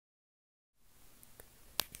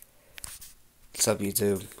What's up,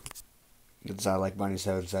 YouTube? It's like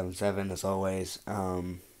Bunny777 as always.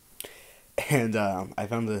 I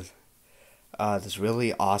found this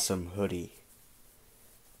really awesome hoodie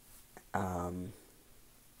at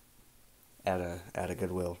a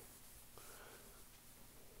Goodwill.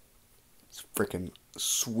 It's freaking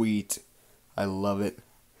sweet. I love it.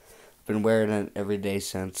 I've been wearing it every day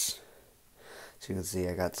since. As you can see,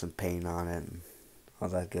 I got some paint on it and all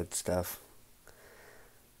that good stuff.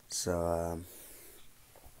 So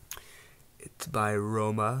it's by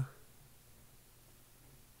Roma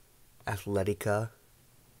Athletica.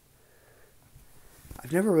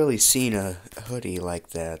 I've never really seen a hoodie like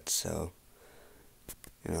that, so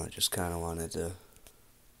I just kind of wanted to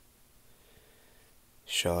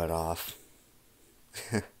show it off.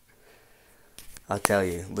 I'll tell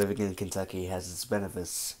you, living in Kentucky has its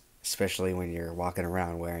benefits, especially when you're walking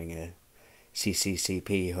around wearing a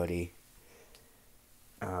Cccp hoodie.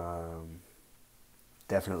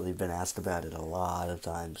 Definitely been asked about it a lot of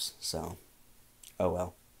times, so oh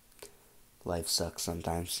well. Life sucks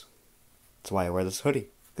sometimes. That's why I wear this hoodie,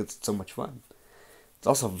 because it's so much fun. It's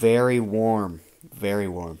also very warm,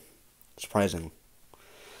 surprisingly.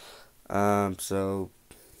 So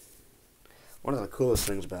one of the coolest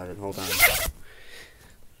things about it, hold on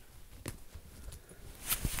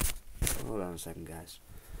a second, guys.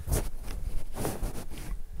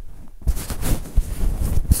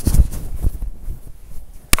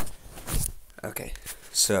 Okay,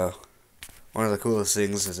 so one of the coolest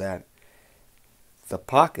things is that the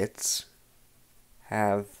pockets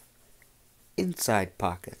have inside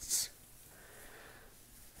pockets,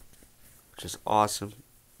 which is awesome.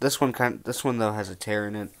 This one though has a tear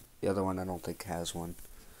in it. The other one I don't think has one.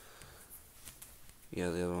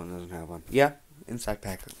 Yeah, the other one doesn't have one. Yeah, inside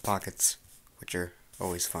pockets, which are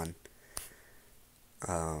always fun.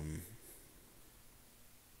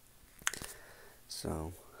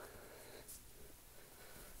 So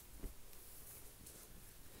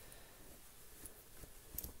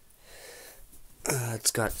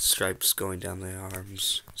it's got stripes going down the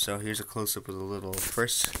arms. So here's a close-up of the little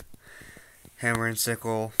first hammer and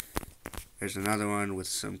sickle. There's another one with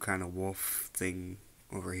some kind of wolf thing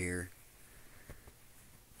over here.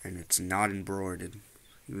 And it's not embroidered,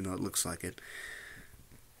 even though it looks like it.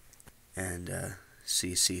 And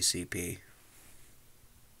Cccp.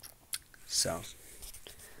 So,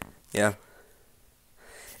 yeah.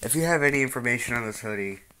 If you have any information on this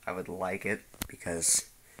hoodie, I would like it, because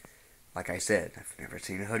like I said, I've never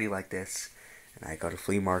seen a hoodie like this, and I go to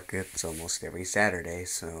flea markets almost every Saturday,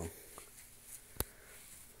 so.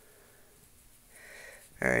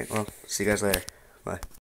 Alright, well, see you guys later. Bye.